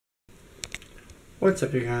What's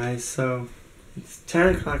up, you guys? So it's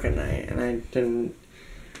 10 o'clock at night, and I didn't.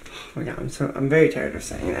 Oh my god, I'm very tired of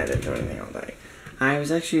saying that I didn't do anything all day. I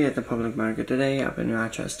was actually at the public market today up in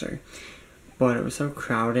Rochester, but it was so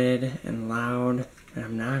crowded and loud and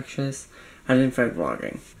obnoxious. I didn't feel like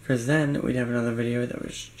vlogging, because then we'd have another video that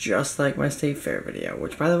was just like my state fair video,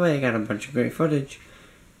 which, by the way, I got a bunch of great footage,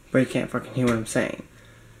 but you can't fucking hear what I'm saying.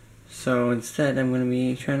 So instead, I'm going to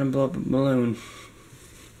be trying to blow up a balloon.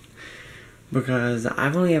 Because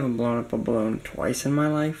I've only ever blown up a balloon twice in my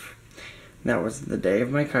life. That was the day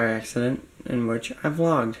of my car accident, in which I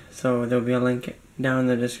vlogged. So there'll be a link down in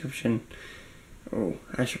the description. Oh,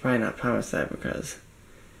 I should probably not promise that because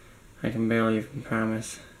I can barely even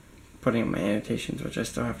promise putting in my annotations, which I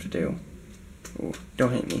still have to do. Oh,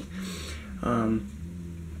 don't hate me.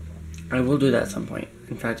 I will do that at some point.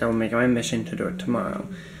 In fact, I will make it my mission to do it tomorrow.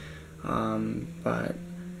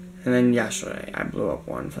 And then yesterday, I blew up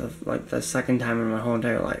one for the second time in my whole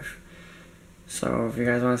entire life. So if you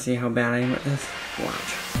guys want to see how bad I am at this,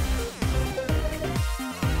 watch.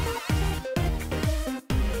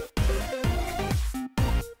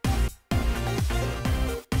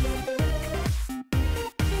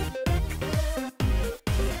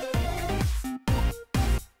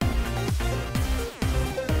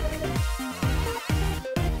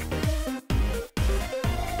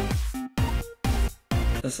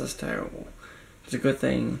 This is terrible. It's a good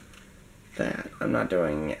thing that I'm not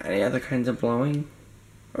doing any other kinds of blowing,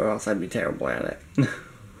 or else I'd be terrible at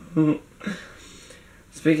it.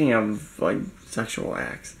 Speaking of, sexual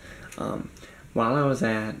acts, while I was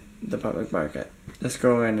at the public market, this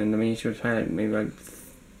girl ran into me. She was probably maybe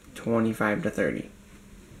 25 to 30.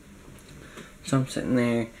 So I'm sitting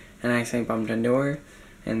there, and I accidentally bumped into her,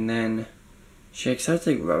 and then she starts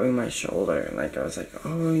rubbing my shoulder, and I was like,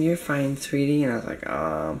 "Oh, you're fine, sweetie," and I was like,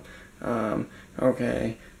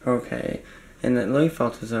 okay, and it really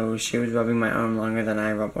felt as though she was rubbing my arm longer than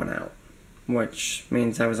I rubbed one out, which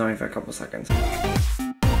means that was only for a couple seconds.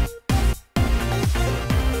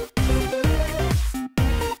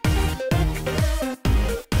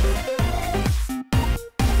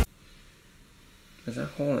 There's a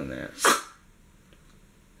hole in there.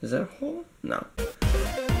 Is there a hole? No.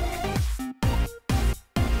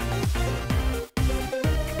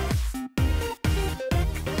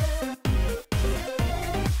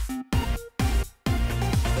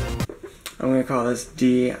 I'm gonna call this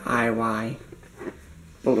D.I.Y.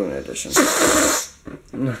 Balloon Edition.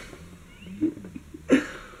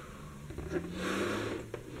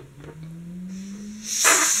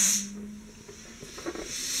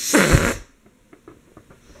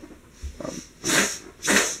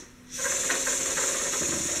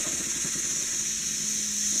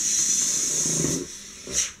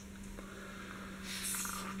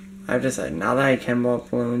 I've decided now that I can blow up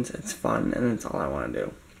balloons, it's fun, and it's all I want to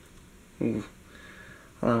do. Ooh.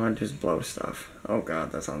 All I want to do is blow stuff. Oh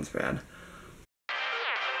god, that sounds bad.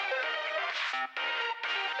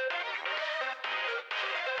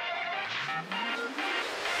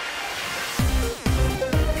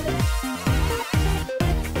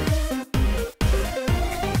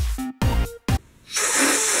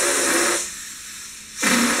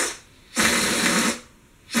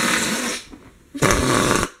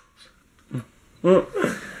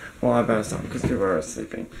 Well, I better stop because people are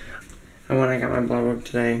sleeping. And when I got my blood work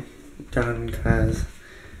today done, because I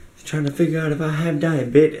was trying to figure out if I have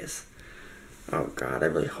diabetes. Oh god, I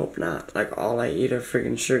really hope not. All I eat are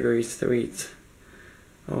friggin' sugary sweets.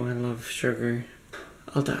 Oh, I love sugar.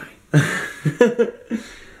 I'll die.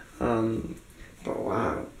 But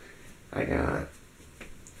wow, I got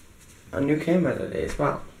a new camera today as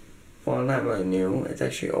well. Well, not really new. It's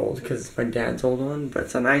actually old because it's my dad's old one, but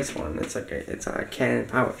it's a nice one. It's a Canon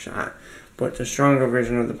PowerShot, but it's a stronger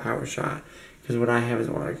version of the PowerShot. Because what I have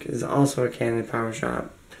is also a Canon PowerShot,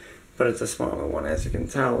 but it's a smaller one, as you can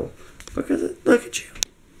tell. Look at you.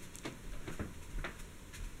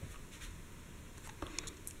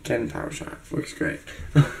 Canon PowerShot looks great.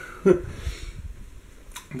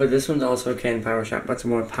 But this one's also a Canon PowerShot, but it's a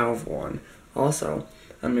more powerful one. Also,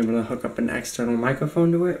 I'm able to hook up an external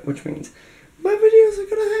microphone to it, which means my videos are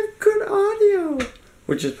going to have good audio.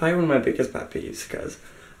 Which is probably one of my biggest pet peeves, because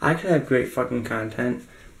I could have great fucking content,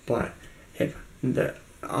 but if the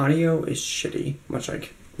audio is shitty, much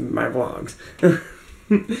like my vlogs,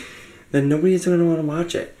 then nobody's going to want to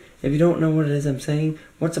watch it. If you don't know what it is I'm saying,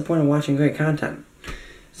 what's the point of watching great content?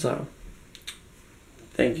 So,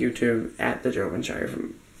 thank you to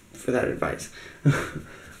 @theJovenshire for that advice.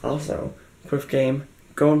 Also, Quiff Game,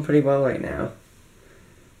 going pretty well right now.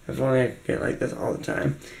 If only I could get like this all the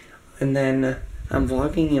time. And then I'm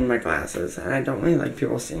vlogging in my glasses, and I don't really like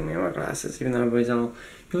people seeing me in my glasses, even though everybody's all,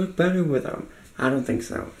 you look better with them. I don't think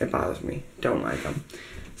so. It bothers me. Don't like them.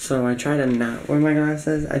 So I try to not wear my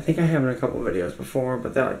glasses. I think I have in a couple videos before,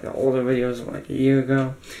 but they're like the older videos from like a year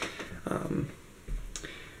ago.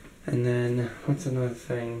 And then, what's another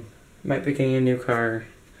thing? Might be getting a new car.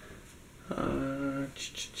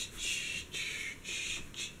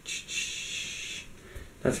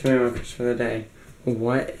 That's gonna be my question for the day.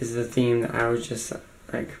 What is the theme that I was just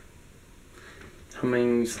like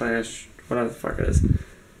humming slash whatever the fuck it is?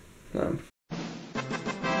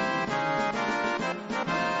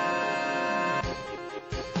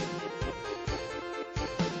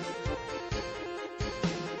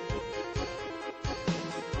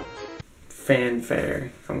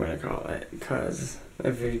 Fanfare, I'm gonna call it, because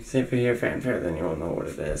if you hear fanfare, then you won't know what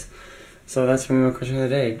it is. So that's gonna be my question of the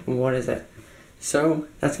day. What is it? So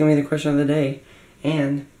that's gonna be the question of the day,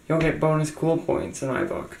 and you'll get bonus cool points in my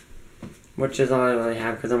book, which is all I really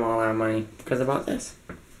have because I'm all out of money. Because I bought this.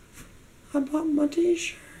 I bought my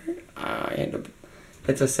t-shirt.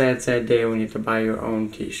 It's a sad, sad day when you have to buy your own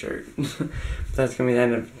t-shirt. That's gonna be the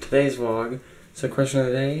end of today's vlog. So question of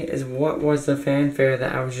the day is, what was the fanfare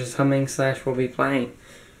that I was just humming slash will be playing?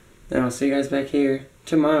 And I'll see you guys back here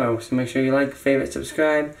tomorrow. So make sure you like, favorite,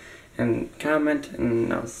 subscribe, and comment,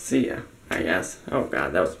 and I'll see ya, I guess. Oh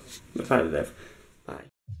god, that was repetitive. Bye.